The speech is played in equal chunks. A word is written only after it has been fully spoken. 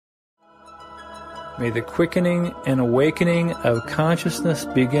May the quickening and awakening of consciousness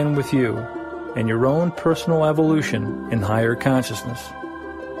begin with you and your own personal evolution in higher consciousness.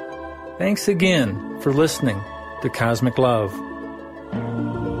 Thanks again for listening to Cosmic Love.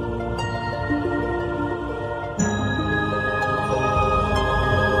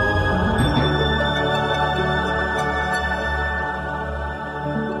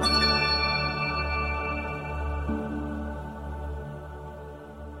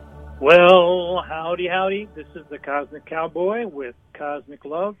 Well, howdy. This is the Cosmic Cowboy with Cosmic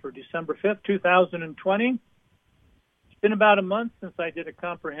Love for December 5th, 2020. It's been about a month since I did a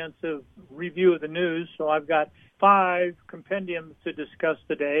comprehensive review of the news, so I've got 5 compendiums to discuss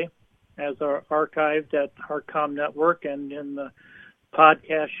today as are archived at HeartCom Network and in the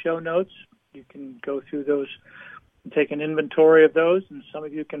podcast show notes. You can go through those and take an inventory of those, and some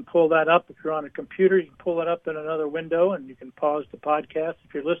of you can pull that up. If you're on a computer, you can pull it up in another window, and you can pause the podcast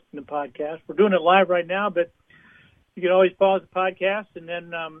if you're listening to podcasts. We're doing it live right now, but you can always pause the podcast, and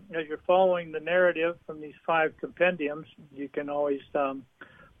then as you're following the narrative from these 5 compendiums, you can always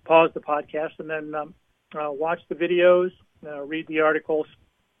pause the podcast and then watch the videos, read the articles,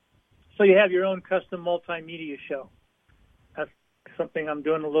 so you have your own custom multimedia show. That's something I'm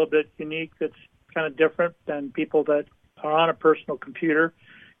doing a little bit unique that's kind of different than people that are on a personal computer,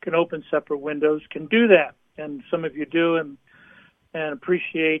 can open separate windows, can do that. And some of you do and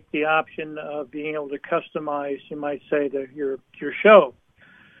appreciate the option of being able to customize, you might say, your show.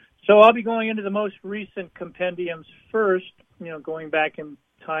 So I'll be going into the most recent compendiums first, going back in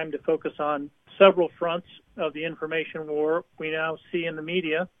time to focus on several fronts of the information war we now see in the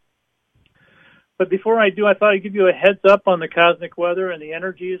media. But before I do, I thought I'd give you a heads up on the cosmic weather and the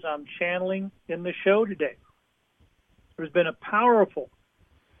energies I'm channeling in the show today. There's been a powerful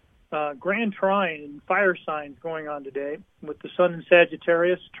grand trine and fire signs going on today with the sun in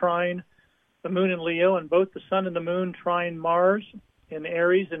Sagittarius trine the moon in Leo, and both the sun and the moon trine Mars in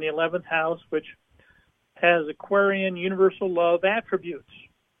Aries in the 11th house, which has Aquarian universal love attributes.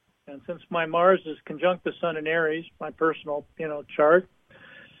 And since my Mars is conjunct the sun in Aries, my personal chart,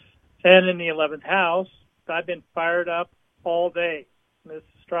 and in the 11th house, I've been fired up all day. This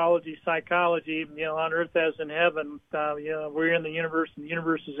astrology, psychology, on Earth as in heaven, we're in the universe and the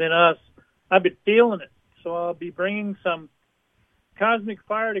universe is in us. I've been feeling it. So I'll be bringing some cosmic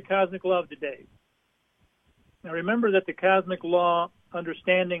fire to cosmic love today. Now remember that the cosmic law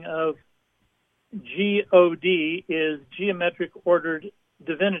understanding of God is geometric ordered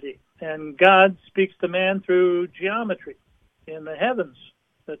divinity. And God speaks to man through geometry in the heavens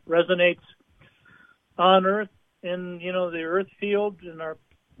that resonates on Earth in, the Earth field, in our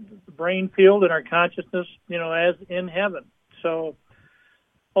brain field, in our consciousness, as in heaven. So,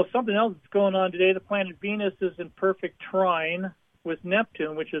 something else that's going on today, the planet Venus is in perfect trine with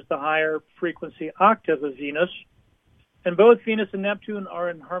Neptune, which is the higher frequency octave of Venus. And both Venus and Neptune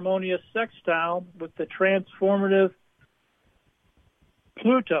are in harmonious sextile with the transformative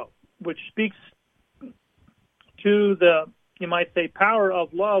Pluto, which speaks to the, you might say, power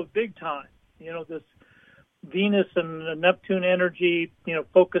of love big time. This Venus and Neptune energy,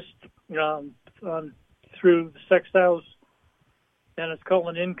 focused on through the sextiles, and it's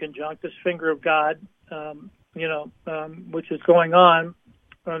called an inconjunct, this finger of God, which is going on.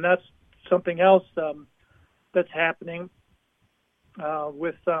 And that's something else that's happening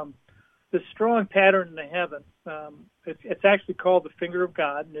with this strong pattern in the heaven. It's actually called the finger of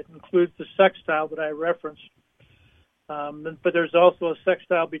God, and it includes the sextile that I referenced. But there's also a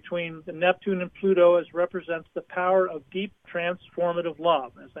sextile between the Neptune and Pluto, as represents the power of deep transformative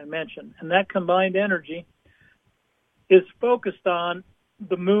love, as I mentioned. And that combined energy is focused on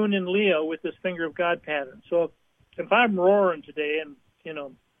the moon in Leo with this finger of God pattern. So if I'm roaring today and,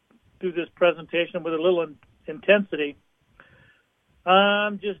 do this presentation with a little intensity,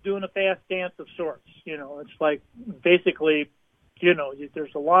 I'm just doing a fast dance of sorts. It's like basically,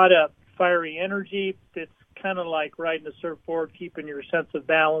 there's a lot of fiery energy. It's kind of like riding a surfboard, keeping your sense of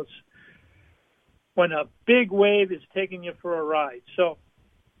balance when a big wave is taking you for a ride. So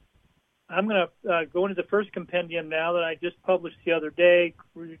I'm going to go into the first compendium now that I just published the other day,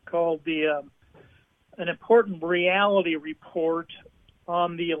 called an important reality report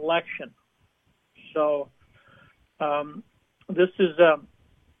on the election. So this is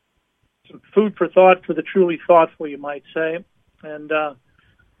some food for thought for the truly thoughtful, you might say. And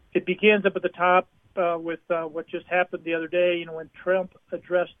it begins up at the top with what just happened the other day, when Trump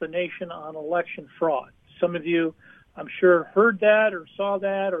addressed the nation on election fraud. Some of you, I'm sure, heard that or saw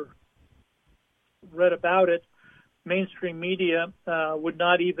that or read about it. Mainstream media would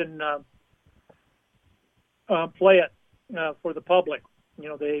not even play it for the public.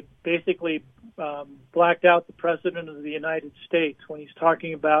 They basically blacked out the President of the United States when he's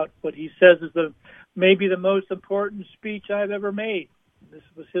talking about what he says is maybe the most important speech I've ever made. This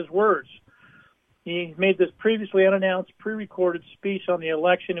was his words. He made this previously unannounced, pre-recorded speech on the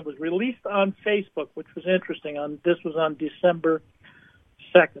election. It was released on Facebook, which was interesting. This was on December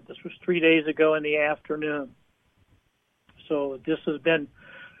 2nd. This was 3 days ago in the afternoon. So this has been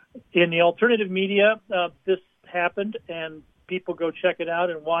in the alternative media. This happened, and people go check it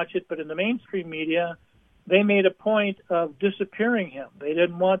out and watch it. But in the mainstream media, they made a point of disappearing him. They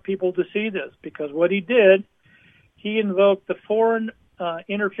didn't want people to see this because what he did, he invoked the foreign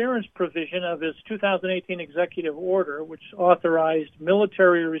interference provision of his 2018 executive order, which authorized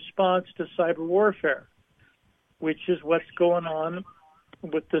military response to cyber warfare, which is what's going on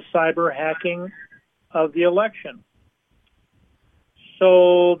with the cyber hacking of the election.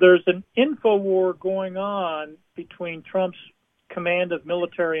 So there's an info war going on between Trump's command of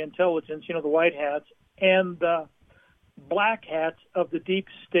military intelligence, the white hats, and the black hats of the deep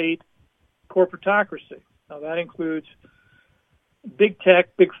state corporatocracy. Now that includes big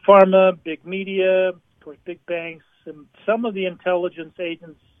tech, big pharma, big media, of course, big banks, and some of the intelligence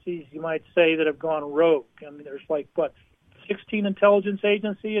agencies, you might say, that have gone rogue. I mean, there's 16 intelligence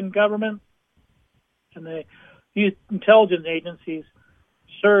agencies in government, and these intelligence agencies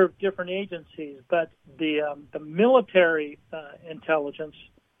serve different agencies, but the military intelligence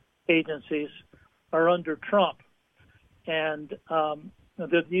agencies are under Trump, and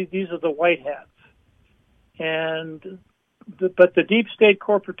these are the white hats. But the deep state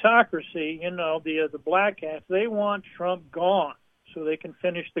corporatocracy, the black hats, they want Trump gone so they can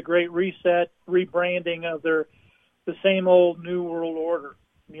finish the Great Reset, rebranding of the same old New World Order.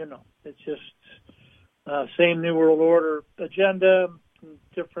 It's just same New World Order agenda,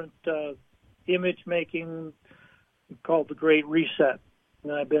 different image making called the Great Reset.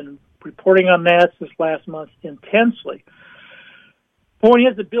 And I've been reporting on that this last month intensely. Point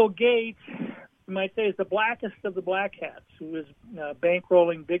is that Bill Gates, you might say, is the blackest of the black hats, who is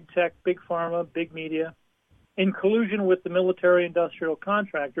bankrolling big tech, big pharma, big media, in collusion with the military-industrial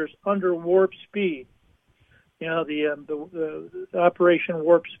contractors under warp speed. The Operation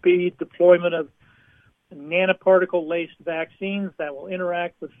Warp Speed, deployment of nanoparticle-laced vaccines that will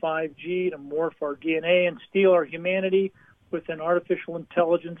interact with 5G to morph our DNA and steal our humanity with an artificial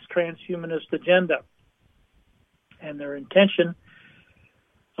intelligence transhumanist agenda. And their intention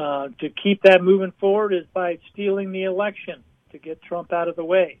to keep that moving forward is by stealing the election to get Trump out of the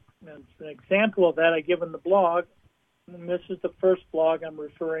way. And an example of that I give in the blog, and this is the first blog I'm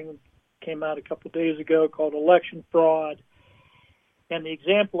referring, came out a couple of days ago, called Election Fraud. And the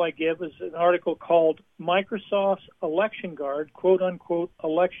example I give is an article called Microsoft's Election Guard, quote-unquote,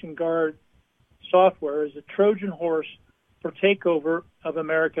 Election Guard software is a Trojan horse for takeover of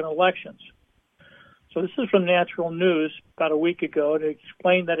American elections. So this is from Natural News about a week ago to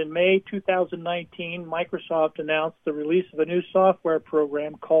explain that in May 2019, Microsoft announced the release of a new software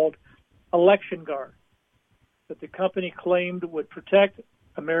program called Election Guard that the company claimed would protect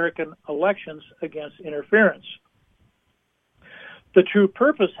American elections against interference. The true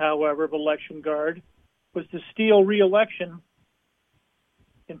purpose, however, of Election Guard was to steal re-election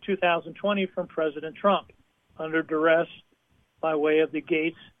in 2020 from President Trump under duress by way of the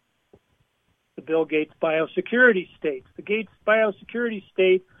Bill Gates biosecurity state. The Gates biosecurity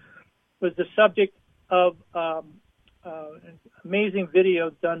state was the subject of an amazing video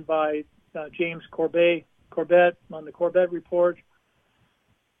done by James Corbett on the Corbett Report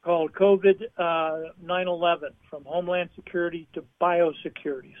called COVID 9/11, from Homeland Security to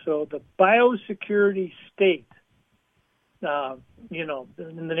Biosecurity. So the biosecurity state, in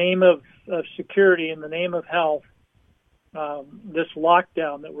the name of security, in the name of health, this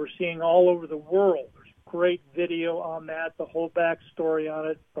lockdown that we're seeing all over the world. There's great video on that, the whole backstory on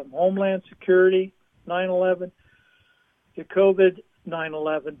it, from Homeland Security 9/11 to COVID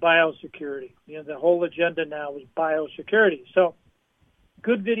 9/11 biosecurity. The whole agenda now is biosecurity. So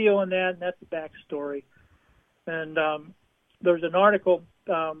good video on that, and that's the backstory. And there's an article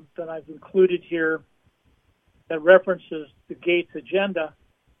that I've included here that references the Gates agenda,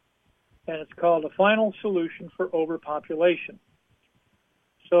 and it's called A Final Solution for Overpopulation.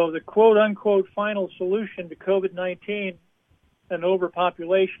 So the quote-unquote final solution to COVID-19 and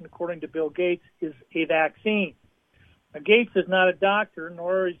overpopulation, according to Bill Gates, is a vaccine. Now, Gates is not a doctor,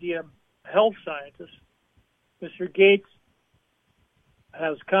 nor is he a health scientist. Mr. Gates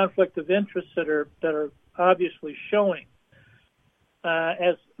has conflict of interest that are obviously showing.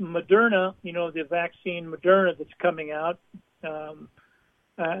 As Moderna, the vaccine Moderna that's coming out,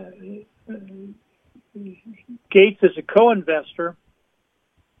 Gates is a co-investor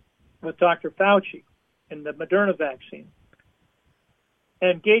with Dr. Fauci and the Moderna vaccine.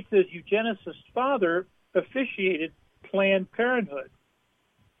 And Gates' eugenicist father officiated Planned Parenthood.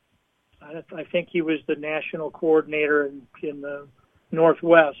 I think he was the national coordinator in the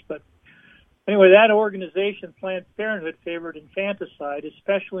Northwest. But anyway, that organization, Planned Parenthood, favored infanticide,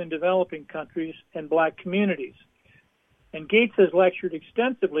 especially in developing countries and black communities. And Gates has lectured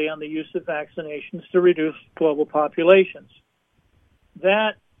extensively on the use of vaccinations to reduce global populations.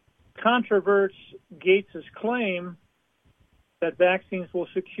 That controverts Gates' claim that vaccines will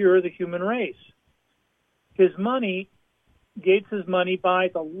secure the human race. Gates' money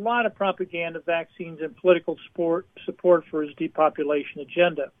buys a lot of propaganda, vaccines, and political support for his depopulation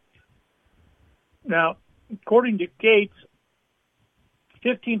agenda. Now, according to Gates,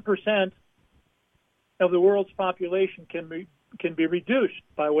 15% of the world's population can be reduced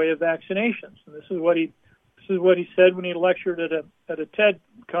by way of vaccinations, and this is what he said when he lectured at a TED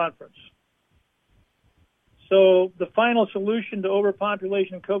conference. So the final solution to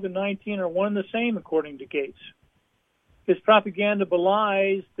overpopulation and COVID-19 are one and the same, according to Gates. His propaganda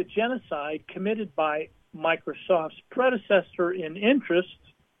belies the genocide committed by Microsoft's predecessor in interest,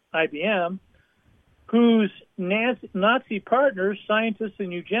 IBM, whose Nazi partners, scientists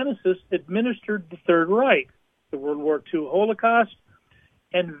and eugenicists, administered the Third Reich, the World War II Holocaust,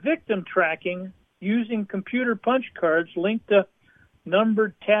 and victim tracking using computer punch cards linked to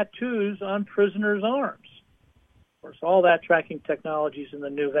numbered tattoos on prisoners' arms. Of course, all that tracking technology is in the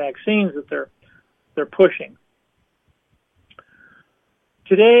new vaccines that they're pushing.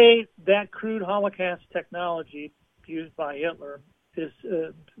 Today, that crude Holocaust technology used by Hitler is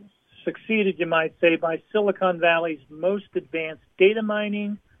succeeded, you might say, by Silicon Valley's most advanced data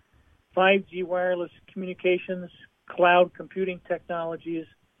mining, 5G wireless communications, cloud computing technologies,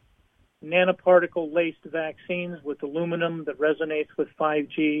 nanoparticle-laced vaccines with aluminum that resonates with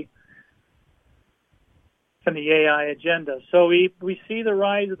 5G, and the AI agenda. So we see the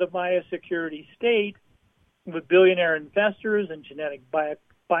rise of the biosecurity state with billionaire investors and genetic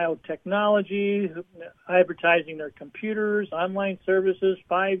biotechnology, advertising their computers, online services,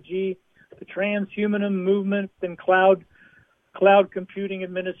 5G, the transhumanism movement, and cloud computing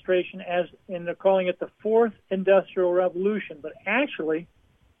administration, and they're calling it the fourth industrial revolution. But actually,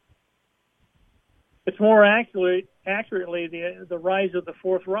 it's more accurately the rise of the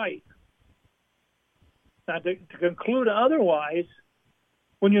Fourth Reich. Now, to conclude otherwise,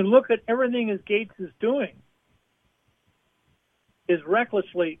 when you look at everything as Gates is doing, is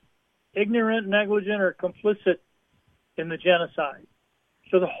recklessly ignorant, negligent, or complicit in the genocide.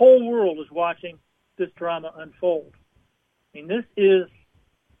 So the whole world is watching this drama unfold. I mean, this is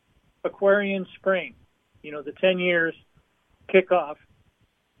Aquarian Spring, the 10 years kickoff,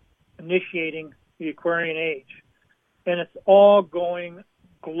 initiating the Aquarian Age. And it's all going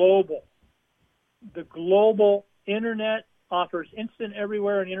global. The global internet offers instant,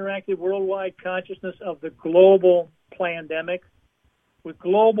 everywhere, and interactive worldwide consciousness of the global pandemic, with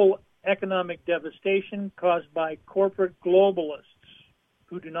global economic devastation caused by corporate globalists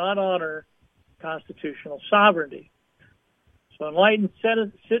who do not honor constitutional sovereignty. So enlightened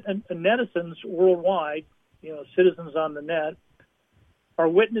netizens worldwide, citizens on the net, are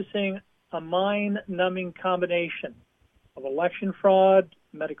witnessing a mind-numbing combination of election fraud,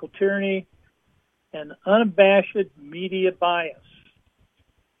 medical tyranny, and unabashed media bias.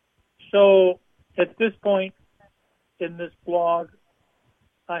 So at this point in this blog,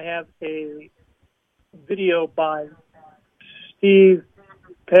 I have a video by Steve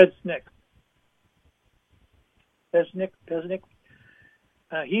Pesnick.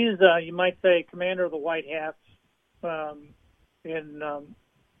 He's, you might say, commander of the White Hats in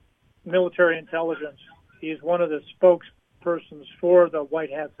military intelligence. He's one of the spokespersons for the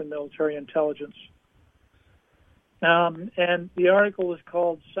White Hats in military intelligence. And the article is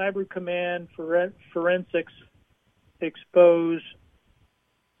called Cyber Command Forensics Expose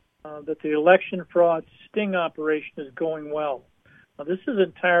that the election fraud sting operation is going well. Now, this is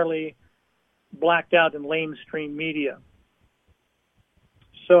entirely blacked out in lamestream media.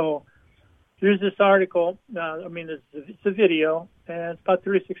 So here's this article. It's a video, and it's about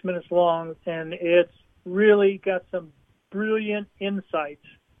 36 minutes long, and it's really got some brilliant insights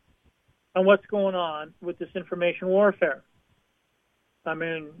on what's going on with this information warfare.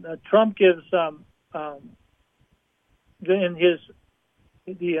 Trump gives in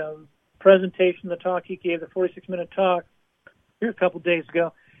the presentation, the talk he gave, the 46-minute talk here a couple days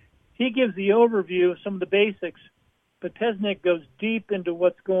ago, he gives the overview of some of the basics, but Pesnick goes deep into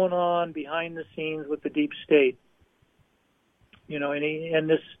what's going on behind the scenes with the deep state, and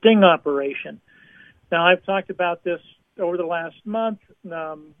this sting operation. Now, I've talked about this over the last month,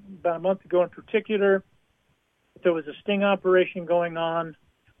 about a month ago in particular, there was a sting operation going on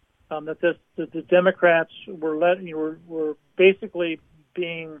that the Democrats were basically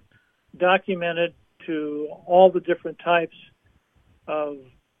being documented to all the different types of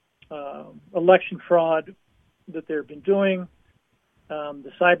election fraud that they've been doing,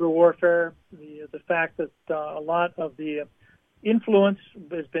 the cyber warfare, the fact that a lot of the influence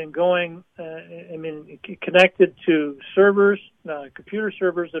has been going, connected to servers, computer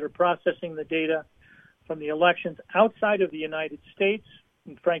servers that are processing the data from the elections outside of the United States,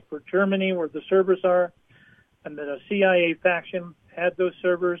 in Frankfurt, Germany, where the servers are, and that a CIA faction had those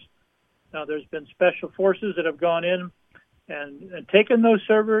servers. Now, there's been special forces that have gone in and taken those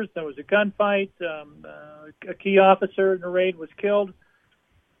servers. There was a gunfight. A key officer in the raid was killed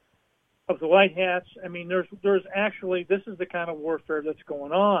of the White Hats. I mean, there's actually, this is the kind of warfare that's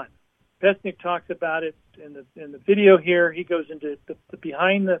going on. Pesnick talks about it in the video here. He goes into the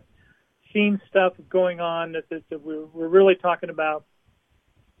behind the scenes stuff going on that we're really talking about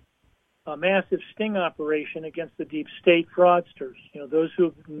a massive sting operation against the deep state fraudsters, those who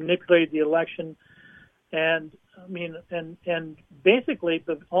have manipulated the election. And basically,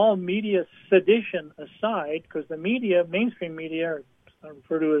 all media sedition aside, because the media, mainstream media, or I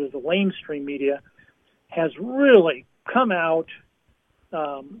refer to it as the lamestream media, has really come out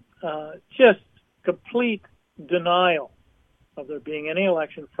just complete denial of there being any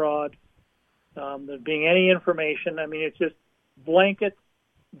election fraud, there being any information. I mean, it's just blanket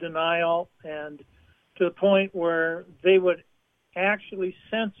denial, and to the point where they would actually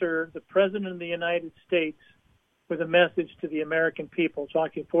censor the President of the United States with a message to the American people,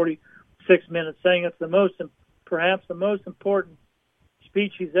 talking 46 minutes, saying it's perhaps the most important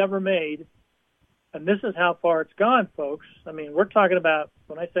speech he's ever made. And this is how far it's gone, folks. I mean, we're talking about,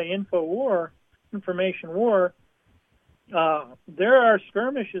 when I say information war, there are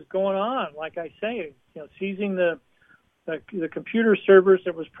skirmishes going on, like I say, seizing the computer servers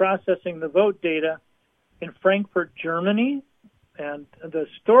that was processing the vote data in Frankfurt, Germany. And the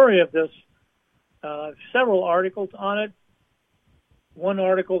story of this, several articles on it. One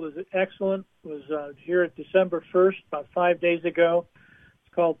article was excellent, was here at December 1st, about 5 days ago.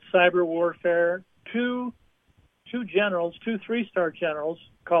 It's called Cyber Warfare. Two generals, two three-star generals,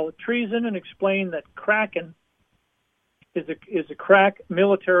 call it treason and explain that Kraken is a crack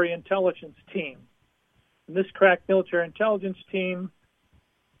military intelligence team. And this crack military intelligence team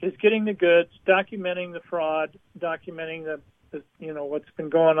is getting the goods, documenting the fraud, documenting the what's been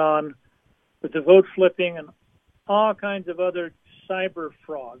going on with the vote flipping and all kinds of other cyber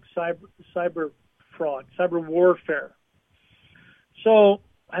warfare. So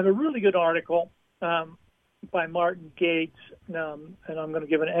I have a really good article by Martin Gates, and I'm going to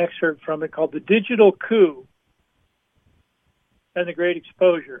give an excerpt from it, called "The Digital Coup and the Great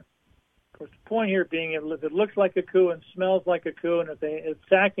Exposure." Of course, the point here being, if it looks like a coup and smells like a coup, and if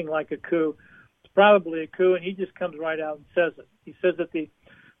it's acting like a coup, it's probably a coup, and he just comes right out and says it. He says that this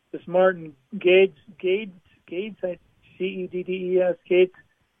Martin Gates, C-E-D-D-E-S, Gates,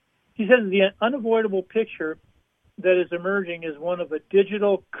 he says the unavoidable picture that is emerging is one of a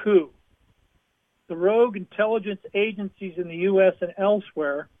digital coup. The rogue intelligence agencies in the U.S. and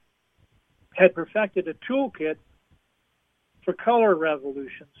elsewhere had perfected a toolkit for color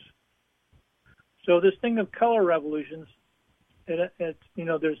revolutions. So this thing of color revolutions, this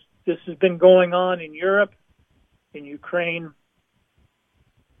has been going on in Europe, in Ukraine,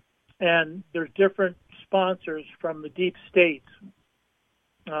 and there's different sponsors from the deep state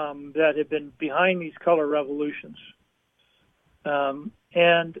that have been behind these color revolutions. And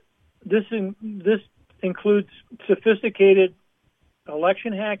this includes sophisticated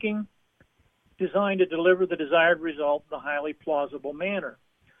election hacking designed to deliver the desired result in a highly plausible manner.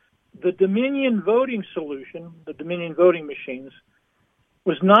 The Dominion voting solution, the Dominion voting machines,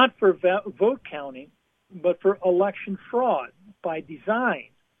 was not for vote counting, but for election fraud by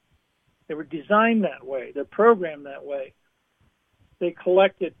design. They were designed that way. They're programmed that way. They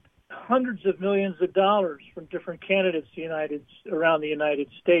collected hundreds of millions of dollars from different candidates around the United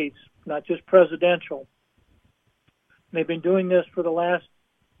States, not just presidential. They've been doing this for the last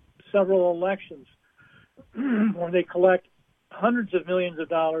several elections, where they collect hundreds of millions of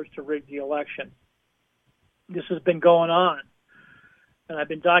dollars to rig the election. This has been going on, and I've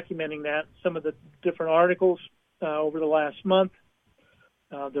been documenting that. Some of the different articles over the last month.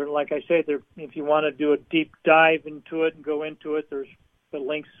 They're, like I say, if you want to do a deep dive into it and go into it, there's the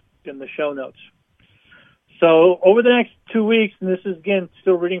links in the show notes. So over the next 2 weeks, and this is, again,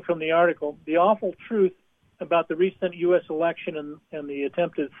 still reading from the article, the awful truth about the recent U.S. election and the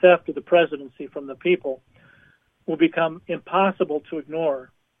attempted theft of the presidency from the people will become impossible to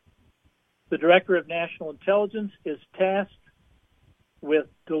ignore. The Director of National Intelligence is tasked with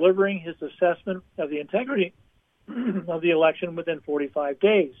delivering his assessment of the integrity of the election within 45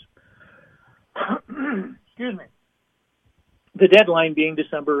 days. Excuse me. The deadline being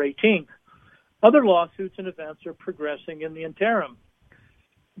December 18th. Other lawsuits and events are progressing in the interim.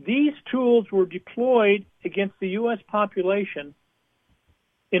 These tools were deployed against the U.S. population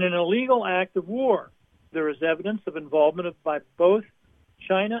in an illegal act of war. There is evidence of involvement by both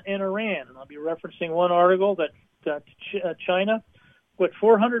China and Iran. And I'll be referencing one article that China put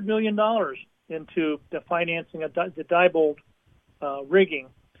 $400 million into the financing of the Diebold rigging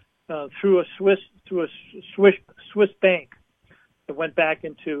through a Swiss bank that went back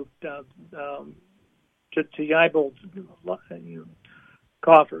into to Diebold's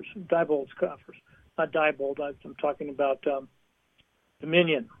coffers, Diebold's coffers, not Diebold. I'm talking about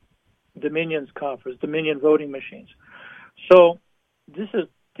Dominion's coffers, Dominion voting machines. So this is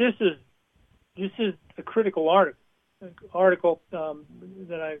a critical article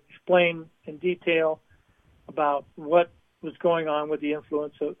that I explain in detail about what was going on with the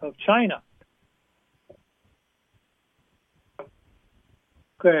influence of China.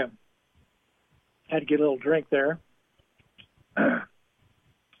 Okay, had to get a little drink there.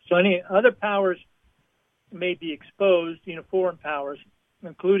 So any other powers may be exposed, foreign powers,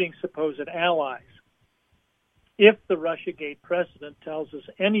 including supposed allies. If the Russiagate precedent tells us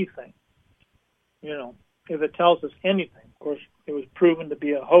anything, if it tells us anything, of course, it was proven to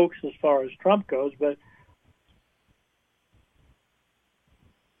be a hoax as far as Trump goes, but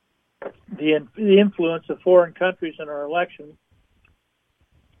the influence of foreign countries in our election,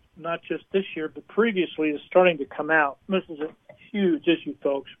 not just this year, but previously, is starting to come out. This is a huge issue,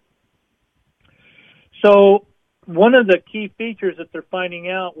 folks. So one of the key features that they're finding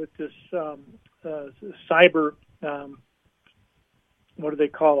out with this cyber, what do they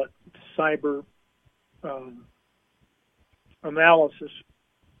call it? Cyber analysis.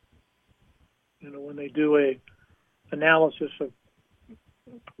 When they do a analysis of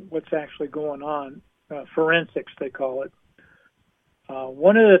what's actually going on, forensics they call it.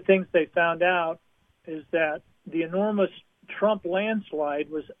 One of the things they found out is that the enormous Trump landslide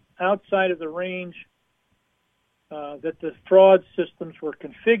was outside of the range that the fraud systems were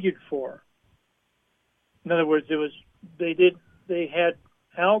configured for. In other words, they had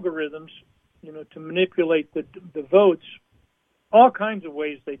algorithms, to manipulate the votes. All kinds of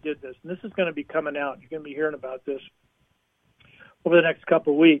ways they did this, and this is going to be coming out. You're going to be hearing about this over the next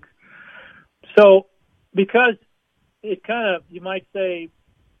couple of weeks. So, because it kind of, you might say,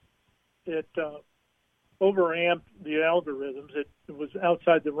 it overamped the algorithms. It was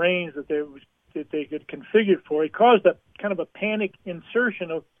outside the range that they could configure for. It caused a kind of a panic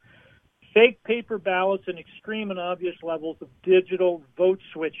insertion of fake paper ballots and extreme and obvious levels of digital vote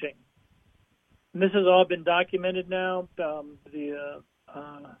switching. And this has all been documented now. The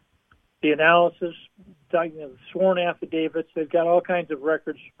analysis, sworn affidavits, they've got all kinds of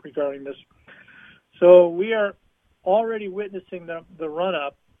records regarding this. So we are already witnessing the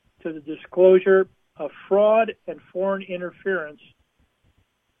run-up to the disclosure of fraud and foreign interference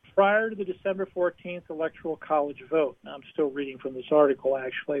prior to the December 14th Electoral College vote. Now, I'm still reading from this article,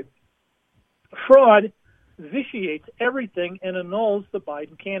 actually. Fraud vitiates everything and annuls the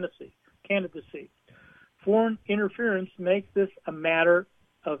Biden candidacy. Foreign interference makes this a matter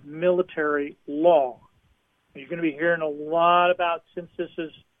of military law. You're going to be hearing a lot about, since this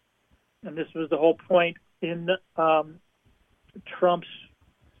is, and this was the whole point in Trump's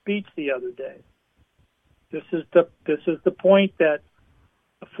speech the other day. This is the point that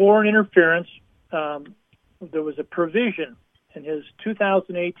foreign interference. There was a provision in his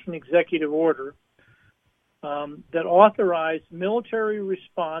 2018 executive order that authorized military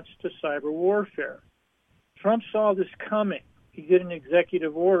response to cyber warfare. Trump saw this coming. He did an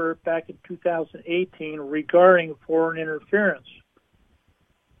executive order back in 2018 regarding foreign interference.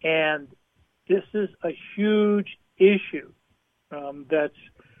 And this is a huge issue that's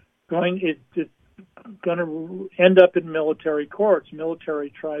going to end up in military courts,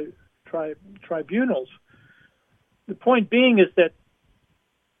 military tribunals. The point being is that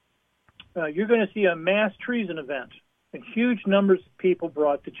you're going to see a mass treason event and huge numbers of people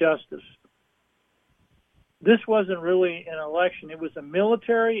brought to justice. This wasn't really an election. It was a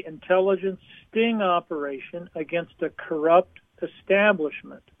military intelligence sting operation against a corrupt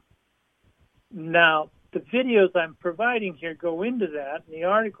establishment. Now, the videos I'm providing here go into that, and the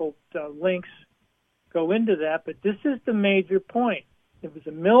article links go into that, but this is the major point. It was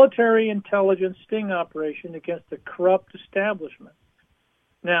a military intelligence sting operation against a corrupt establishment.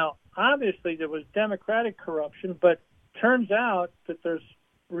 Now, obviously there was Democratic corruption, but turns out that there's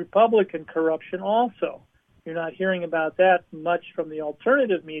Republican corruption also. You're not hearing about that much from the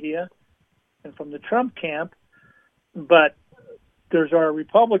alternative media and from the Trump camp, but there's our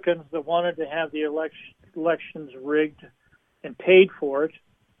Republicans that wanted to have the elections rigged and paid for it,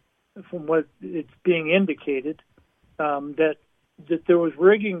 from what it's being indicated, that there was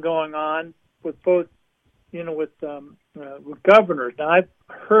rigging going on with both, with governors. Now, I've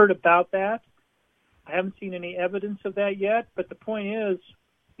heard about that. I haven't seen any evidence of that yet, but the point is,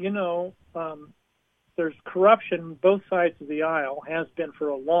 there's corruption on both sides of the aisle, has been for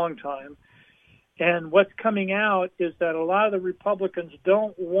a long time. And what's coming out is that a lot of the Republicans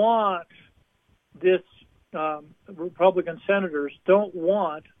don't want this, Republican senators don't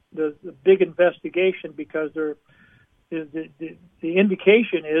want the big investigation, because the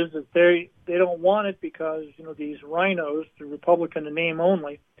indication is that they don't want it because, these rhinos, the Republican in name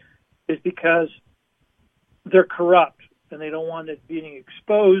only, is because they're corrupt and they don't want it being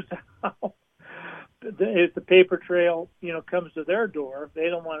exposed. If the paper trail, comes to their door, they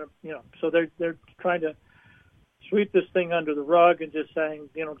don't want to, so they're trying to sweep this thing under the rug and just saying,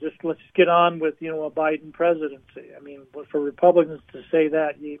 just let's get on with, a Biden presidency. I mean, for Republicans to say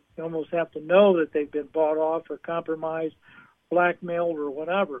that, you almost have to know that they've been bought off or compromised, blackmailed, or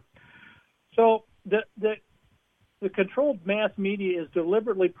whatever. So the controlled mass media is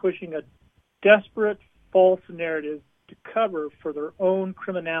deliberately pushing a desperate false narrative to cover for their own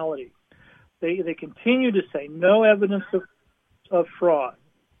criminality. They continue to say no evidence of fraud,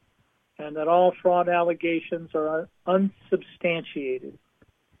 and that all fraud allegations are unsubstantiated,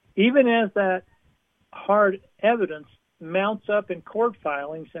 even as that hard evidence mounts up in court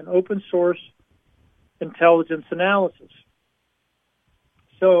filings and open source intelligence analysis.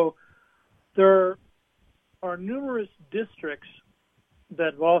 So there are numerous districts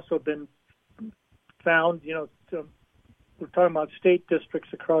that have also been found, we're talking about state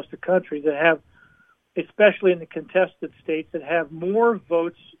districts across the country that have, especially in the contested states, that have more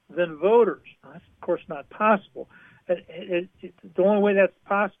votes than voters. Now, that's, of course, not possible. The only way that's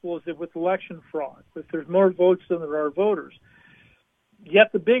possible is with election fraud, if there's more votes than there are voters.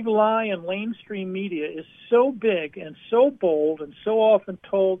 Yet the big lie in mainstream media is so big and so bold and so often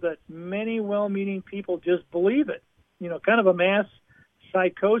told that many well-meaning people just believe it. Kind of a mass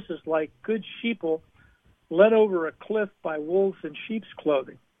psychosis, like good sheeple led over a cliff by wolves in sheep's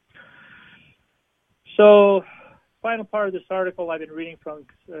clothing. So, final part of this article I've been reading from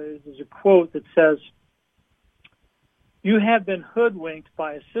is a quote that says, "You have been hoodwinked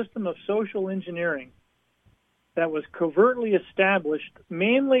by a system of social engineering that was covertly established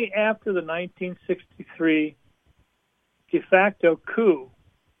mainly after the 1963 de facto coup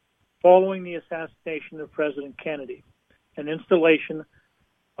following the assassination of President Kennedy, an installation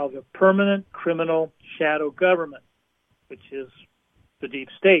of a permanent criminal shadow government, which is the deep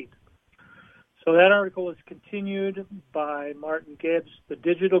state." So that article is continued by Martin Gibbs, "The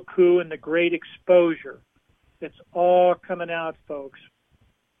Digital Coup and the Great Exposure." It's all coming out, folks.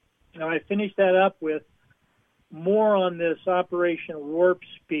 Now, I finished that up with more on this Operation Warp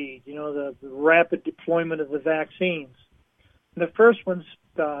Speed, the rapid deployment of the vaccines. And the first one's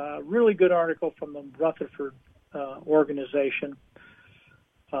a really good article from the Rutherford organization.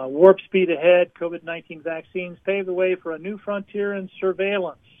 Warp speed ahead, COVID-19 vaccines pave the way for a new frontier in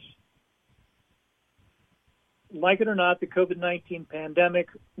surveillance. Like it or not, the COVID-19 pandemic,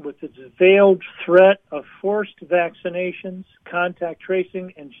 with its veiled threat of forced vaccinations, contact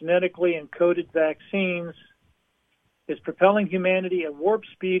tracing, and genetically encoded vaccines, is propelling humanity at warp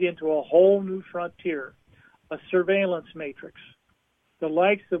speed into a whole new frontier, a surveillance matrix, the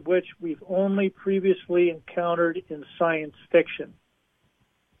likes of which we've only previously encountered in science fiction.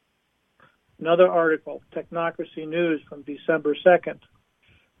 Another article, Technocracy News from December 2nd,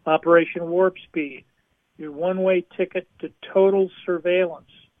 Operation Warp Speed, your one-way ticket to total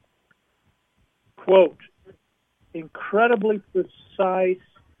surveillance. Quote, "Incredibly precise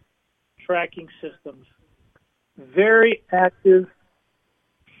tracking systems, very active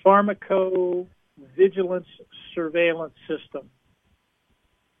pharmacovigilance surveillance system,"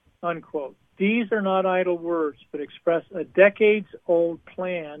 unquote. These are not idle words, but express a decades-old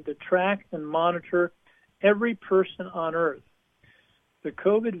plan to track and monitor every person on Earth. The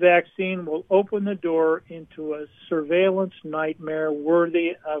COVID vaccine will open the door into a surveillance nightmare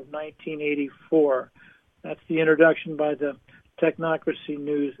worthy of 1984. That's the introduction by the Technocracy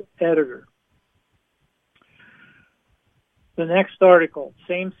News editor. The next article,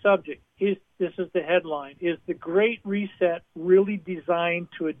 same subject. This is the headline. Is the Great Reset really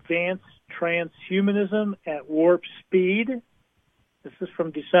designed to advance transhumanism at warp speed? This is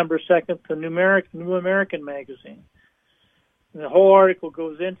from December 2nd, the New American magazine. And the whole article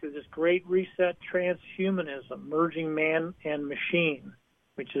goes into this great reset transhumanism, merging man and machine,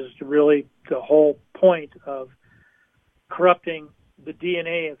 which is really the whole point of corrupting the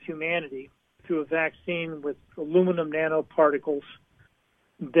DNA of humanity through a vaccine with aluminum nanoparticles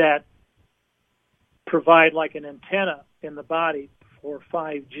that provide like an antenna in the body for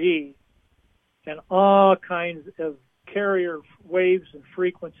 5G and all kinds of carrier waves and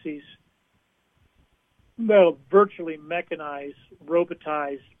frequencies that'll virtually mechanize,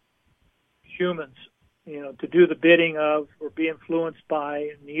 robotize humans, to do the bidding of or be influenced by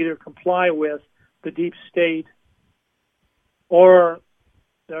and either comply with the deep state, or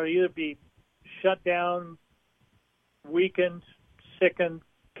they'll either be shut down, weakened, sickened,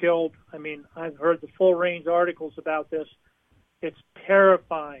 killed. I mean, I've heard the full range articles about this. It's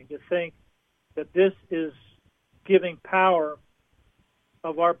terrifying to think that this is giving power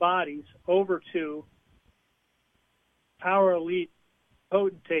of our bodies over to power elite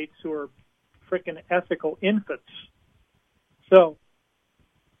potentates who are freaking ethical infants. So,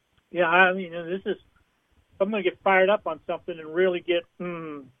 yeah, I mean, this is, I'm going to get fired up on something and really get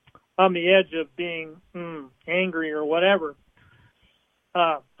on the edge of being angry or whatever.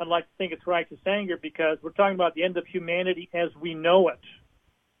 I'd like to think it's righteous anger because we're talking about the end of humanity as we know it.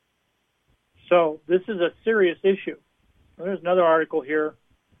 So this is a serious issue. There's another article here.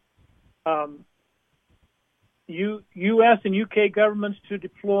 U.S. and UK governments to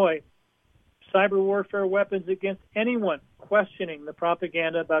deploy cyber warfare weapons against anyone questioning the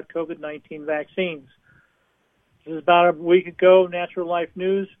propaganda about COVID-19 vaccines. This is about a week ago, Natural Life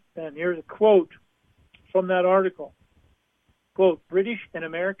News, and here's a quote from that article. Quote, British and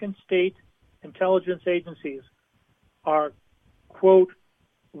American state intelligence agencies are, quote,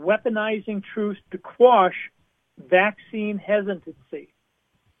 weaponizing truth to quash vaccine hesitancy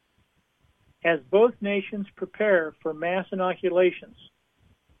as both nations prepare for mass inoculations.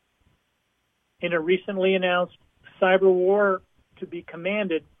 In a recently announced cyber war to be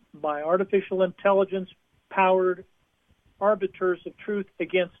commanded by artificial intelligence-powered arbiters of truth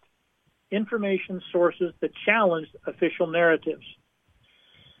against information sources that challenge official narratives.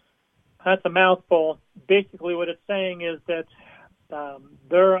 That's a mouthful. Basically what it's saying is that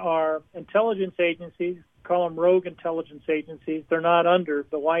there are intelligence agencies, call them rogue intelligence agencies. They're not under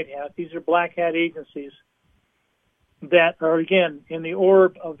the white hat. These are black hat agencies that are, again, in the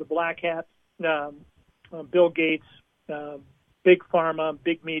orb of the black hat, Bill Gates, big pharma,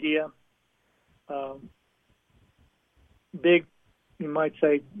 big media, big, you might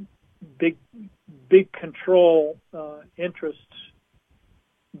say, big control interests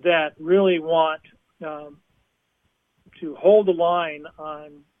that really want to hold the line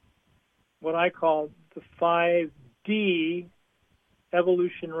on what I call the 5D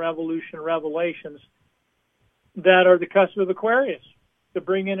evolution, revolution, revelations that are the cusp of Aquarius, to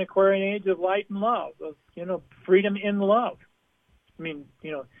bring in Aquarian age of light and love, of, freedom in love. I mean,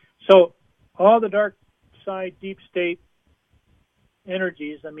 so all the dark side, deep state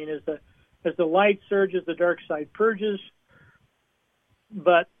energies, I mean, as the light surges, the dark side purges,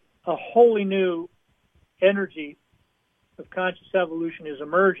 but a wholly new energy of conscious evolution is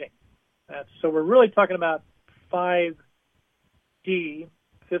emerging. So we're really talking about 5D,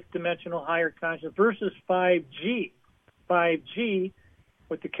 fifth dimensional higher consciousness, versus 5G. 5G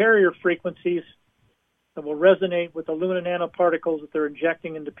with the carrier frequencies that will resonate with the aluminum nanoparticles that they're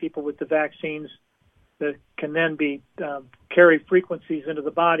injecting into people with the vaccines that can then be carry frequencies into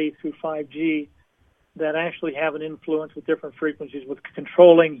the body through 5G that actually have an influence with different frequencies with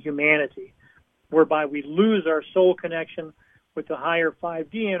controlling humanity, whereby we lose our soul connection with the higher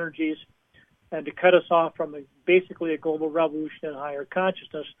 5D energies and to cut us off from basically a global revolution in higher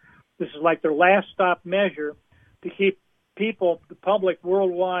consciousness. This is like their last stop measure to keep people, the public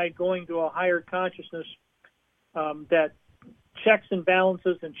worldwide, going to a higher consciousness that checks and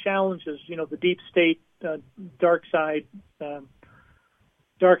balances and challenges, the deep state, dark side of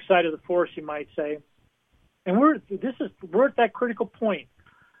the force, you might say. And we're at that critical point.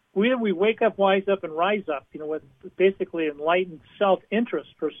 We wake up, wise up, and rise up, with basically enlightened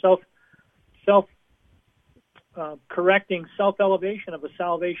self-interest for self-correcting self-elevation of a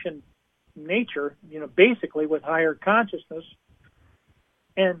salvation nature, basically with higher consciousness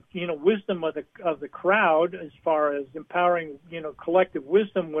and, wisdom of the crowd as far as empowering, collective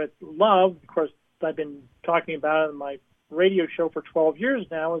wisdom with love. Of course, I've been talking about it in my radio show for 12 years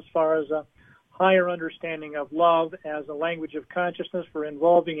now as far as a higher understanding of love as a language of consciousness for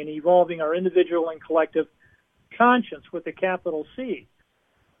involving and evolving our individual and collective conscience with a capital C.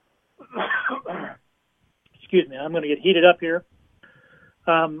 Excuse me, I'm going to get heated up here.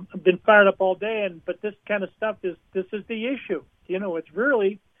 I've been fired up all day, but this kind of stuff is the issue. It's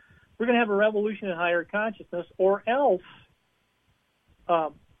really, we're going to have a revolution in higher consciousness, or else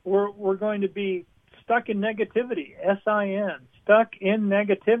we're going to be stuck in negativity, SIN, stuck in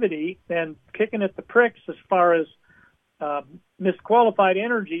negativity and kicking at the pricks as far as misqualified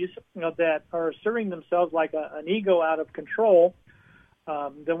energies that are asserting themselves like an ego out of control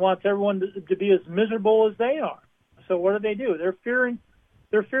that wants everyone to be as miserable as they are. So what do? They're fearing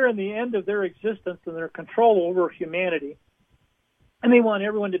the end of their existence and their control over humanity, and they want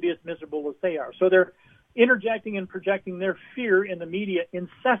everyone to be as miserable as they are. So they're interjecting and projecting their fear in the media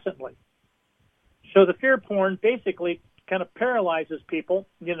incessantly. So the fear porn basically kind of paralyzes people,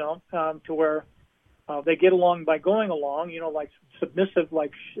 to where they get along by going along, like submissive,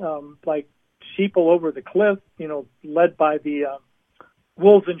 like sheeple over the cliff, led by the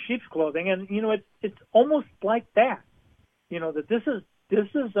wolves in sheep's clothing. And, it's almost like that, that this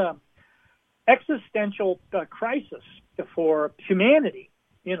is existential crisis for humanity.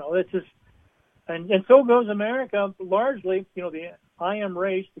 It's just, and so goes America largely. The I am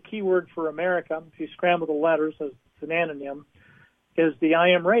race, the key word for America, if you scramble the letters as an anonym, is the I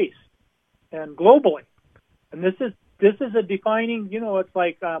am race, and globally. And this is a defining, it's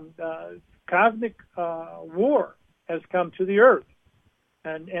like cosmic war has come to the earth,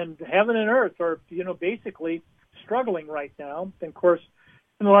 and heaven and earth are, basically struggling right now. And of course,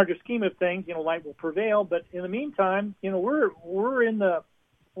 in the larger scheme of things, light will prevail. But in the meantime, we're in the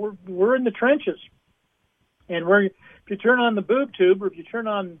trenches, and if you turn on the boob tube, or if you turn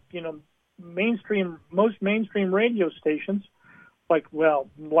on, most mainstream radio stations, like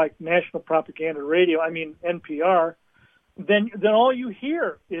National Propaganda Radio, NPR, then all you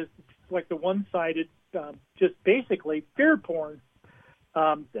hear is like the one-sided, just basically fear porn,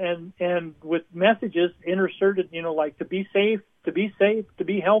 and with messages inserted, like to be safe, to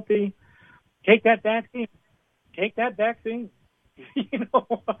be healthy, take that vaccine.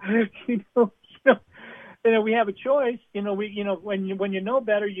 We have a choice. When you know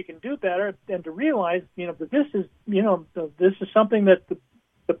better, you can do better, and to realize, that this is something that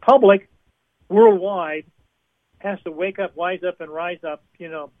the public worldwide has to wake up, wise up, and rise up.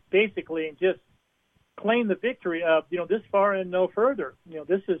 Basically, and just claim the victory of this far and no further.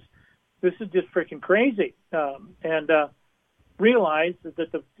 This is just freaking crazy, and realize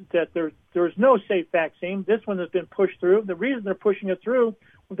that there's no safe vaccine. This one has been pushed through. The reason they're pushing it through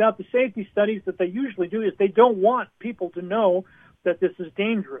without the safety studies that they usually do is they don't want people to know that this is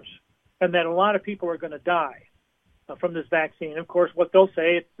dangerous and that a lot of people are going to die from this vaccine. Of course, what they'll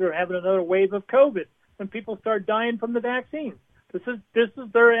say is they're having another wave of COVID when people start dying from the vaccine. This is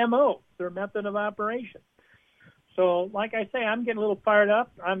their MO, their method of operation. So, like I say, I'm getting a little fired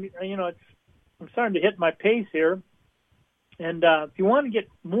up. I'm starting to hit my pace here. And if you want to get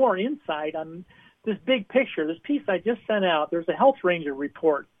more insight on this big picture, this piece I just sent out, there's a Health Ranger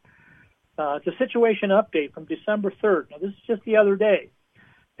report. It's a situation update from December 3rd. Now, this is just the other day.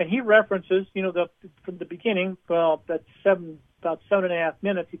 And he references, from the beginning, well, that's about 7.5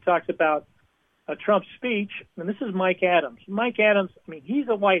 minutes, he talks about Trump's speech. And this is Mike Adams. Mike Adams, he's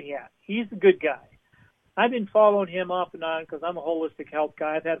a white hat. He's a good guy. I've been following him off and on because I'm a holistic health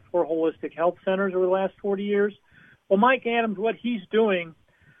guy. I've had 4 holistic health centers over the last 40 years. Well, Mike Adams, what he's doing,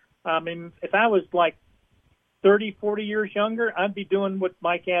 if I was like 30, 40 years younger, I'd be doing what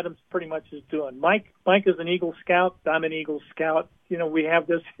Mike Adams pretty much is doing. Mike is an Eagle Scout. I'm an Eagle Scout. We have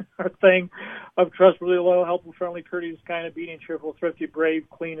this our thing of trustworthy, loyal, helpful, friendly, courteous, kind, obedient, cheerful, thrifty, brave,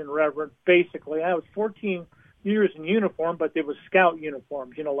 clean, and reverent. Basically, I was 14 years in uniform, but they was Scout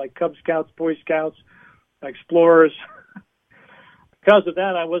uniforms, like Cub Scouts, Boy Scouts, Explorers. Because of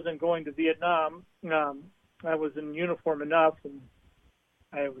that, I wasn't going to Vietnam. I was in uniform enough, and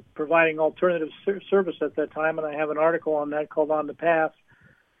I was providing alternative service at that time, and I have an article on that called On the Path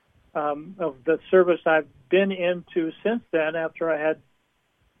of the service I've been into since then after I had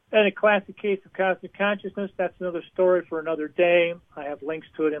a classic case of cosmic consciousness. That's another story for another day. I have links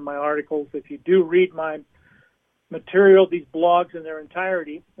to it in my articles. If you do read my material, these blogs in their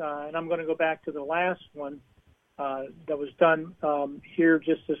entirety, and I'm going to go back to the last one that was done here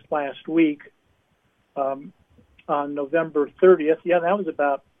just this last week, on November 30th. Yeah, that was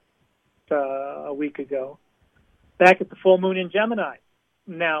about a week ago, back at the full moon in Gemini.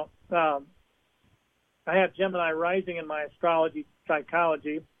 Now, I have Gemini rising in my astrology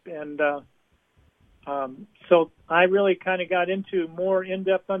psychology, and so I really kind of got into more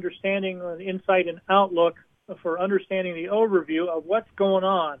in-depth understanding, insight, and outlook for understanding the overview of what's going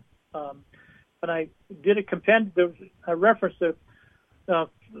on. And I did a compendium. I referenced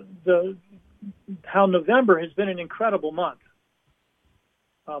how November has been an incredible month.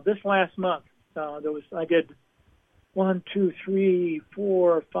 This last month, I did 1, 2, 3,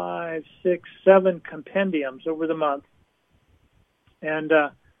 4, 5, 6, 7 compendiums over the month, and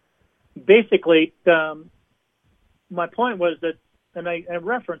basically, my point was that, and I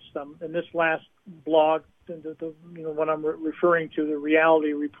referenced them in this last blog, when I'm referring to the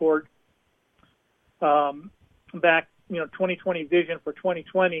reality report back, 2020 vision for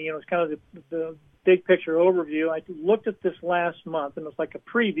 2020. It's kind of the big picture overview. I looked at this last month, and it's like a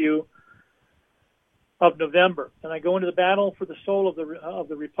preview of November. And I go into the battle for the soul of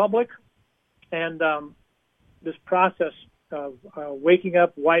the republic, and this process of waking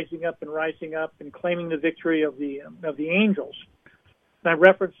up, wising up, and rising up, and claiming the victory of the angels. And I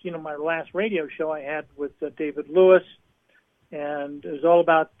referenced, my last radio show I had with David Lewis, and it was all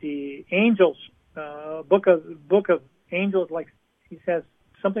about the angels. Book of angels. Like he says,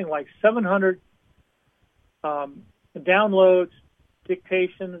 something like 700 downloads,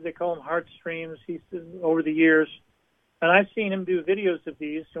 dictations. They call them heart streams. He's over the years, and I've seen him do videos of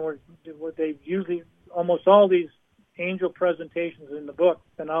these, where they usually almost all these angel presentations in the book,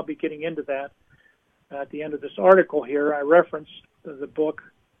 and I'll be getting into that at the end of this article here. I referenced the book,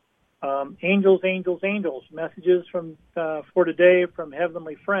 Angels, Angels, Angels, Messages for Today from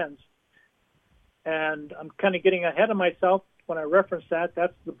Heavenly Friends. And I'm kind of getting ahead of myself when I reference that.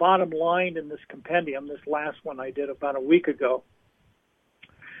 That's the bottom line in this compendium, this last one I did about a week ago.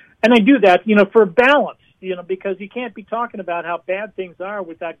 And I do that, for balance, because you can't be talking about how bad things are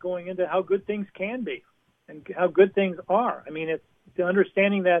without going into how good things can be and how good things are. I mean, it's the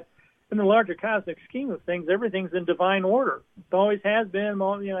understanding that in the larger cosmic scheme of things, everything's in divine order. It always has been,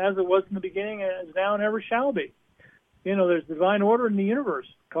 as it was in the beginning, as now and ever shall be. There's divine order in the universe.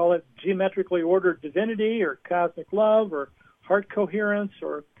 Call it geometrically ordered divinity or cosmic love or heart coherence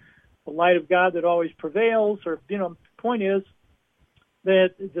or the light of God that always prevails. Or, the point is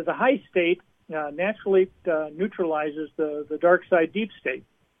that the high state naturally neutralizes the dark side deep state.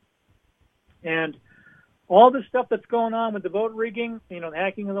 And all the stuff that's going on with the vote rigging, the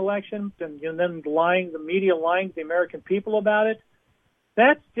hacking of the election, and then the media lying to the American people about it,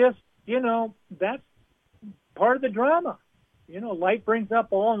 that's just, that's part of the drama. Light brings up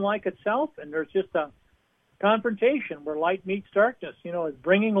all unlike itself, and there's just a confrontation where light meets darkness. As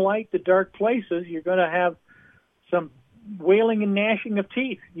bringing light to dark places, you're going to have some wailing and gnashing of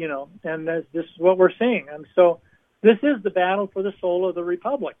teeth, and this is what we're seeing. And so this is the battle for the soul of the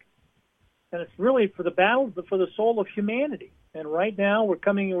republic. And it's really for the battle for the soul of humanity. And right now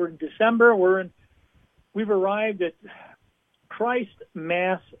we're in December. We've arrived at Christ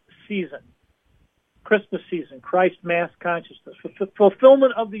Mass season, Christmas season, Christ Mass consciousness. The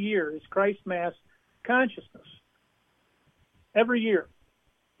fulfillment of the year is Christ Mass consciousness. Every year,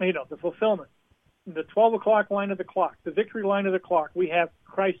 the fulfillment. The 12 o'clock line of the clock, the victory line of the clock, we have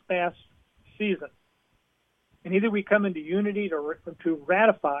Christ Mass season. And either we come into unity to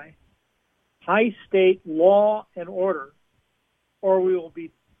ratify high state law and order, or we will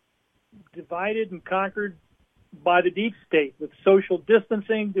be divided and conquered by the deep state, with social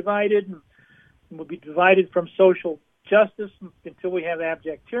distancing divided, and we'll be divided from social justice until we have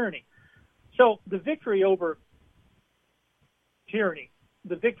abject tyranny. So the victory over tyranny,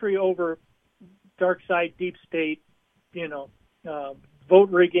 the victory over dark side deep state, vote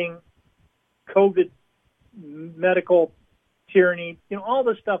rigging, COVID, medical tyranny, all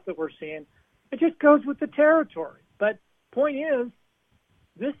the stuff that we're seeing, it just goes with the territory. But point is,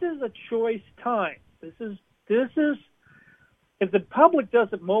 this is a choice time. This is if the public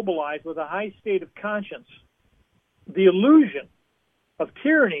doesn't mobilize with a high state of conscience, the illusion of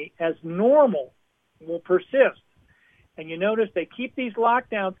tyranny as normal will persist. And you notice they keep these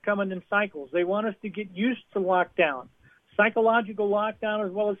lockdowns coming in cycles. They want us to get used to lockdown, psychological lockdown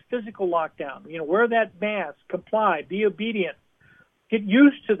as well as physical lockdown. Wear that mask, comply, be obedient, get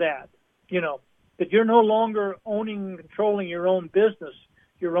used to that. That you're no longer owning and controlling your own business,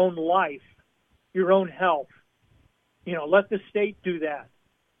 your own life, your own health. Let the state do that.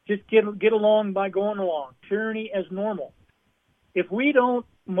 Just get along by going along. Tyranny as normal. If we don't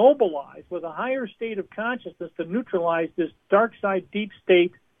mobilize with a higher state of consciousness to neutralize this dark side deep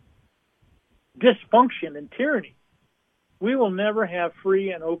state dysfunction and tyranny, we will never have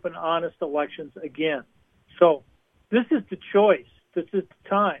free and open, honest elections again. So this is the choice. This is the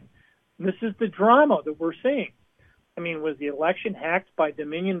time. This is the drama that we're seeing. I mean, was the election hacked by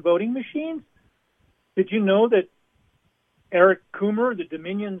Dominion voting machines? Did you know that Eric Coomer, the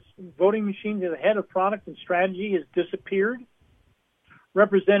Dominion's voting machine, the head of product and strategy, has disappeared?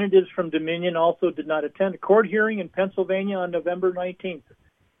 Representatives from Dominion also did not attend a court hearing in Pennsylvania on November 19th.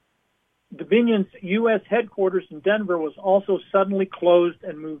 Dominion's U.S. headquarters in Denver was also suddenly closed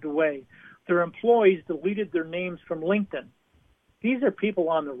and moved away. Their employees deleted their names from LinkedIn. These are people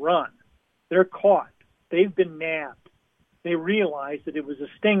on the run. They're caught. They've been nabbed. They realized that it was a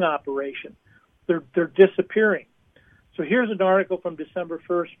sting operation. They're disappearing. So here's an article from December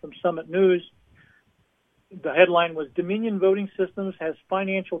 1st from Summit News. The headline was, Dominion Voting Systems has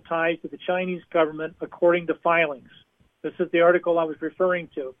financial ties to the Chinese government, according to filings. This is the article I was referring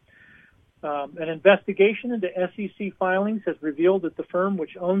to. An investigation into SEC filings has revealed that the firm,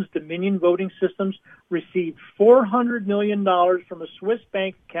 which owns Dominion Voting Systems, received $400 million from a Swiss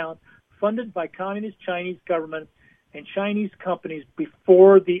bank account funded by Communist Chinese government and Chinese companies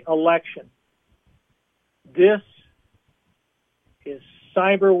before the election. This is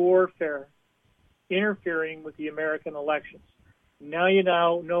cyber warfare interfering with the American elections. Now you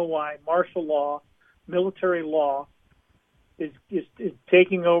now know why martial law, military law, is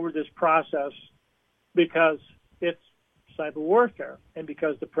taking over this process, because it's cyber warfare, and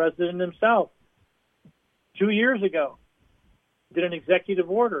because the president himself 2 years ago did an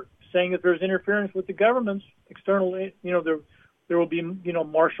executive order saying that there's interference with the government's external, there will be,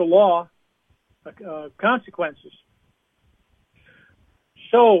 martial law consequences.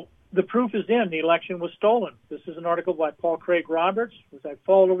 So the proof is in. The election was stolen. This is an article by Paul Craig Roberts, which I've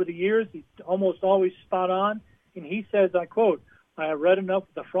followed over the years. He's almost always spot on. And he says, I quote, I have read enough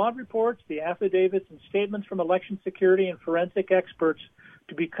of the fraud reports, the affidavits, and statements from election security and forensic experts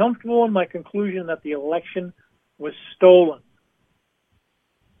to be comfortable in my conclusion that the election was stolen.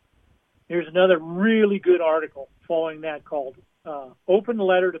 Here's another really good article following that called Open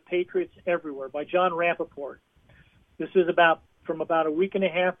Letter to Patriots Everywhere by John Rappaport. This is from about a week and a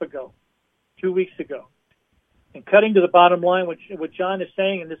half ago, 2 weeks ago. And cutting to the bottom line, what John is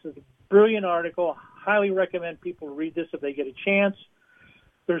saying, and this is a brilliant article, I highly recommend people read this if they get a chance.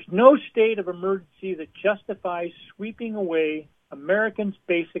 There's no state of emergency that justifies sweeping away Americans'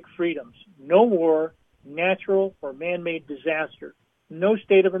 basic freedoms. No war, natural or man-made disaster. No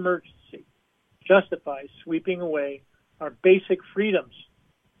state of emergency justifies sweeping away our basic freedoms.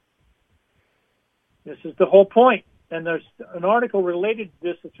 This is the whole point. And there's an article related to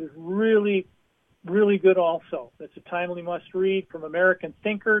this which is really, really good also. It's a timely must-read from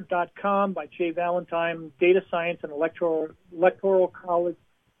AmericanThinker.com by Jay Valentine, Data Science and Electoral College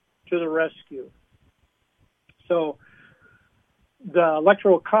to the Rescue. So the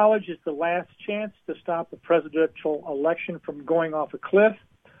Electoral College is the last chance to stop the presidential election from going off a cliff.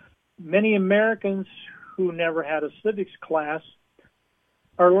 Many Americans who never had a civics class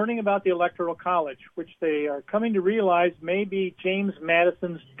are learning about the Electoral College, which they are coming to realize may be James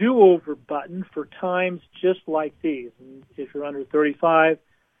Madison's do-over button for times just like these. And if you're under 35,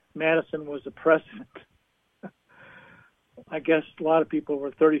 Madison was a president. I guess a lot of people over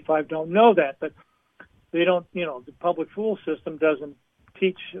 35 don't know that, but they don't, the public school system doesn't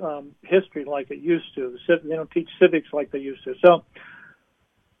teach history like it used to. They don't teach civics like they used to. So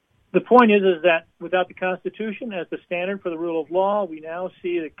the point is that without the Constitution as the standard for the rule of law, we now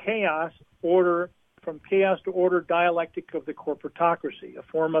see the chaos to order dialectic of the corporatocracy, a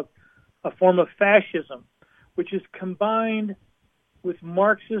form of fascism, which is combined with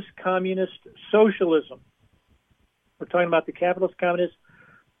Marxist communist socialism. We're talking about the capitalist communists.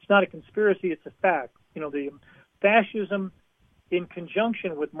 It's not a conspiracy; it's a fact. The fascism in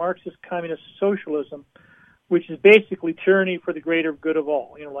conjunction with Marxist communist socialism, which is basically tyranny for the greater good of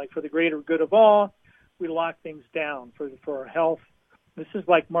all. Like for the greater good of all, we lock things down for our health. This is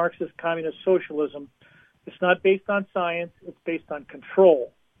like Marxist communist socialism. It's not based on science. It's based on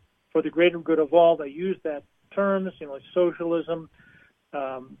control. For the greater good of all, they use that terms, like socialism,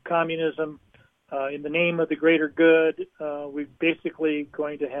 communism. In the name of the greater good, we're basically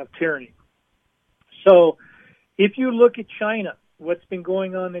going to have tyranny. So if you look at China, what's been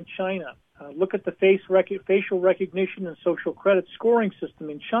going on in China, look at the facial recognition and social credit scoring system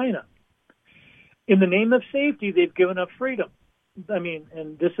in China. In the name of safety, they've given up freedom.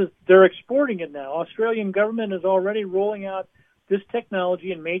 And they're exporting it now. Australian government is already rolling out this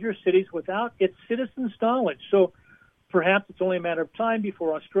technology in major cities without its citizens' knowledge. So perhaps it's only a matter of time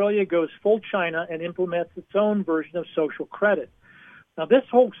before Australia goes full China and implements its own version of social credit. Now, this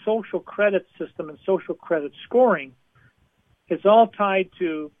whole social credit system and social credit scoring is all tied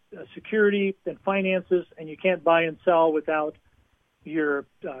to security and finances, and you can't buy and sell without your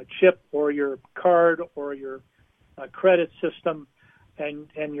chip or your card or your credit system and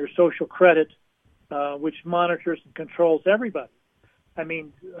your social credit, which monitors and controls everybody.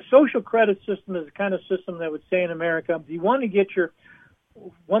 A social credit system is the kind of system that would say in America, if you want to get your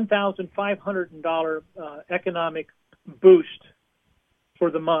 $1,500 economic boost for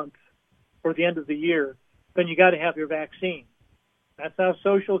the month, or the end of the year, then you got to have your vaccine. That's how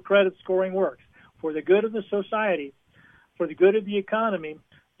social credit scoring works. For the good of the society, for the good of the economy,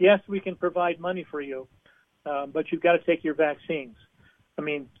 yes, we can provide money for you, but you've got to take your vaccines. I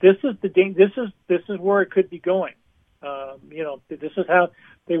mean, this is where it could be going. This is how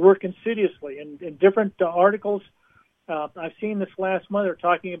they work insidiously. In different articles I've seen this last month, they're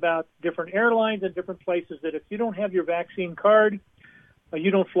talking about different airlines and different places that if you don't have your vaccine card,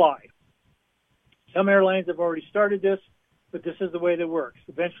 you don't fly. Some airlines have already started this, but this is the way that works.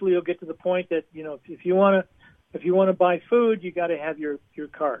 Eventually, you'll get to the point that if you want to buy food, you got to have your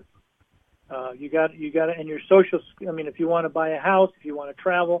card. You got to, and your social. I mean, if you want to buy a house, if you want to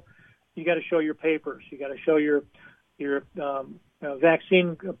travel, you got to show your papers. You got to show your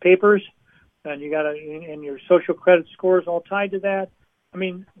vaccine papers, and and your social credit scores all tied to that. I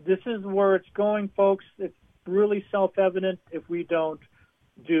mean, this is where it's going, folks. It's really self-evident if we don't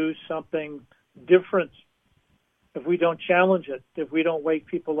do something different, if we don't challenge it, if we don't wake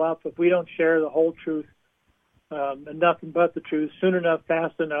people up, if we don't share the whole truth, and nothing but the truth, soon enough,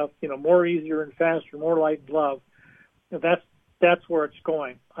 fast enough, more easier and faster, more light and love. That's where it's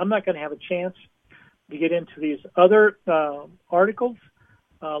going. I'm not going to have a chance to get into these other articles.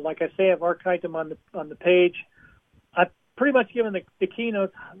 Like I say, I've archived them on the page. I've pretty much given the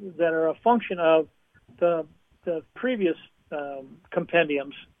keynotes that are a function of the previous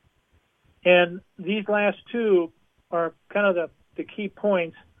compendiums, and these last two are kind of the key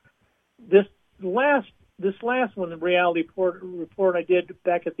points. This last one, the reality report I did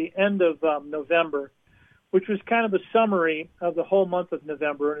back at the end of November, which was kind of a summary of the whole month of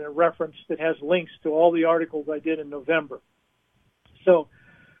November and a reference that has links to all the articles I did in November. So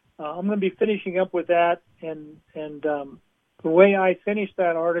I'm going to be finishing up with that, and the way I finished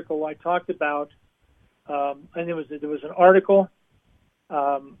that article, I talked about, and there was an article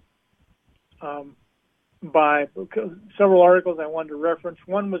by several articles I wanted to reference.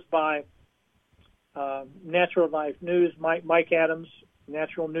 One was by Natural Life News, Mike Adams,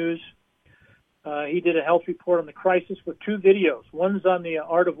 Natural News. He did a health report on the crisis with two videos. One's on the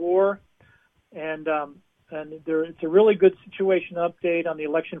art of war, and it's a really good situation update on the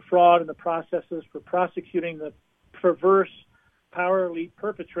election fraud and the processes for prosecuting the perverse power elite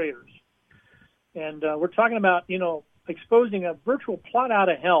perpetrators. And we're talking about, exposing a virtual plot out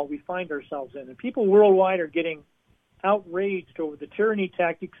of hell we find ourselves in. And people worldwide are getting outraged over the tyranny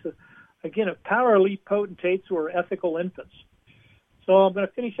tactics, of power elite potentates who are ethical infants. So I'm going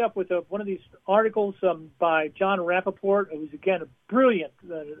to finish up with one of these articles by John Rappaport, who was, again, a brilliant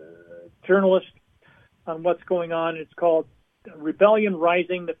journalist on what's going on. It's called Rebellion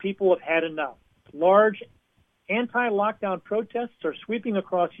Rising, The People Have Had Enough. Large anti-lockdown protests are sweeping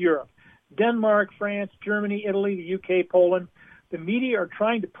across Europe. Denmark, France, Germany, Italy, the UK, Poland. The media are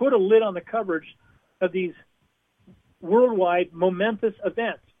trying to put a lid on the coverage of these worldwide momentous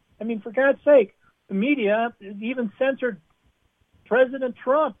events. I mean, for God's sake, the media even censored President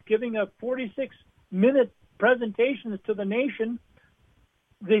Trump giving a 46-minute presentation to the nation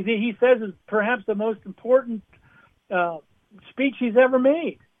that he says is perhaps the most important speech he's ever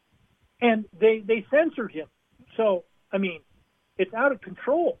made. And they censored him. So, I mean, it's out of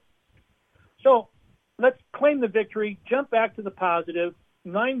control. So let's claim the victory, jump back to the positive.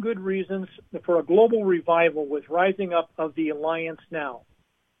 9 good reasons for a global revival with rising up of the Alliance Now.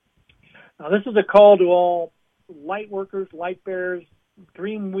 Now, this is a call to all light workers, light bearers,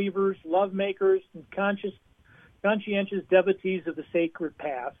 dream weavers, love makers, and conscientious devotees of the sacred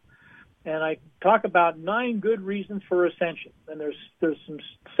path. And I talk about 9 good reasons for ascension. And there's some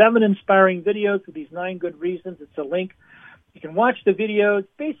 7 inspiring videos with these 9 good reasons. It's a link. You can watch the videos.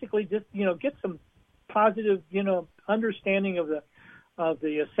 Basically, just get some positive understanding of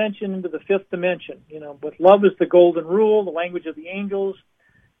the ascension into the 5th dimension. But love is the golden rule, the language of the angels,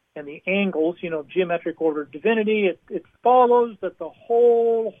 and the angles. Geometric order of divinity. It follows that the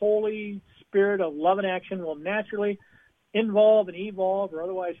whole Holy Spirit of love and action will naturally involve and evolve, or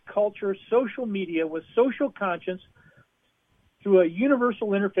otherwise culture social media with social conscience through a universal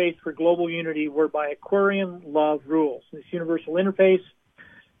interface for global unity whereby Aquarian love rules. This universal interface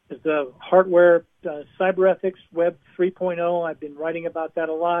is the hardware cyber ethics web 3.0. I've been writing about that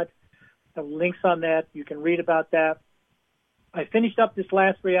a lot. I have links on that. You can read about that. I finished up this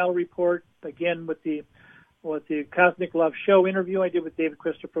last reality report again with the Cosmic Love Show interview I did with David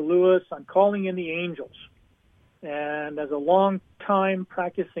Christopher Lewis on calling in the angels. And as a long-time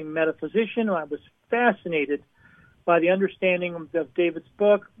practicing metaphysician, I was fascinated by the understanding of David's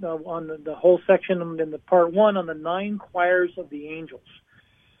book on the whole section in the part 1 on the 9 choirs of the angels.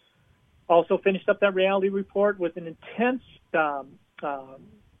 Also finished up that reality report with an intense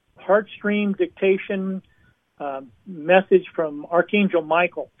heartstream dictation message from Archangel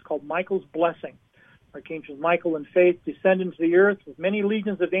Michael. It's called Michael's Blessing. Archangels Michael and Faith descend into the earth with many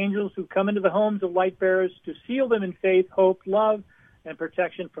legions of angels who come into the homes of light bearers to seal them in faith, hope, love, and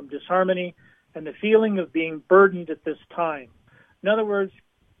protection from disharmony and the feeling of being burdened at this time. In other words,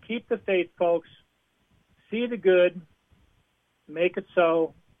 keep the faith, folks. See the good. Make it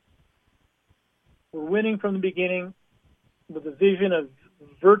so. We're winning from the beginning with a vision of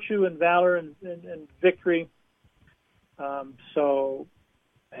virtue and valor and victory. So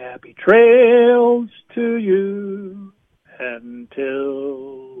happy trails to you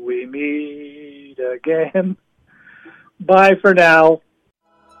until we meet again. Bye for now.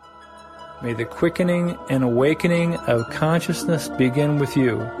 May the quickening and awakening of consciousness begin with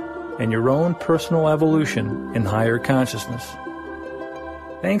you and your own personal evolution in higher consciousness.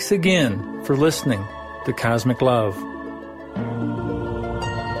 Thanks again for listening to Cosmic Love.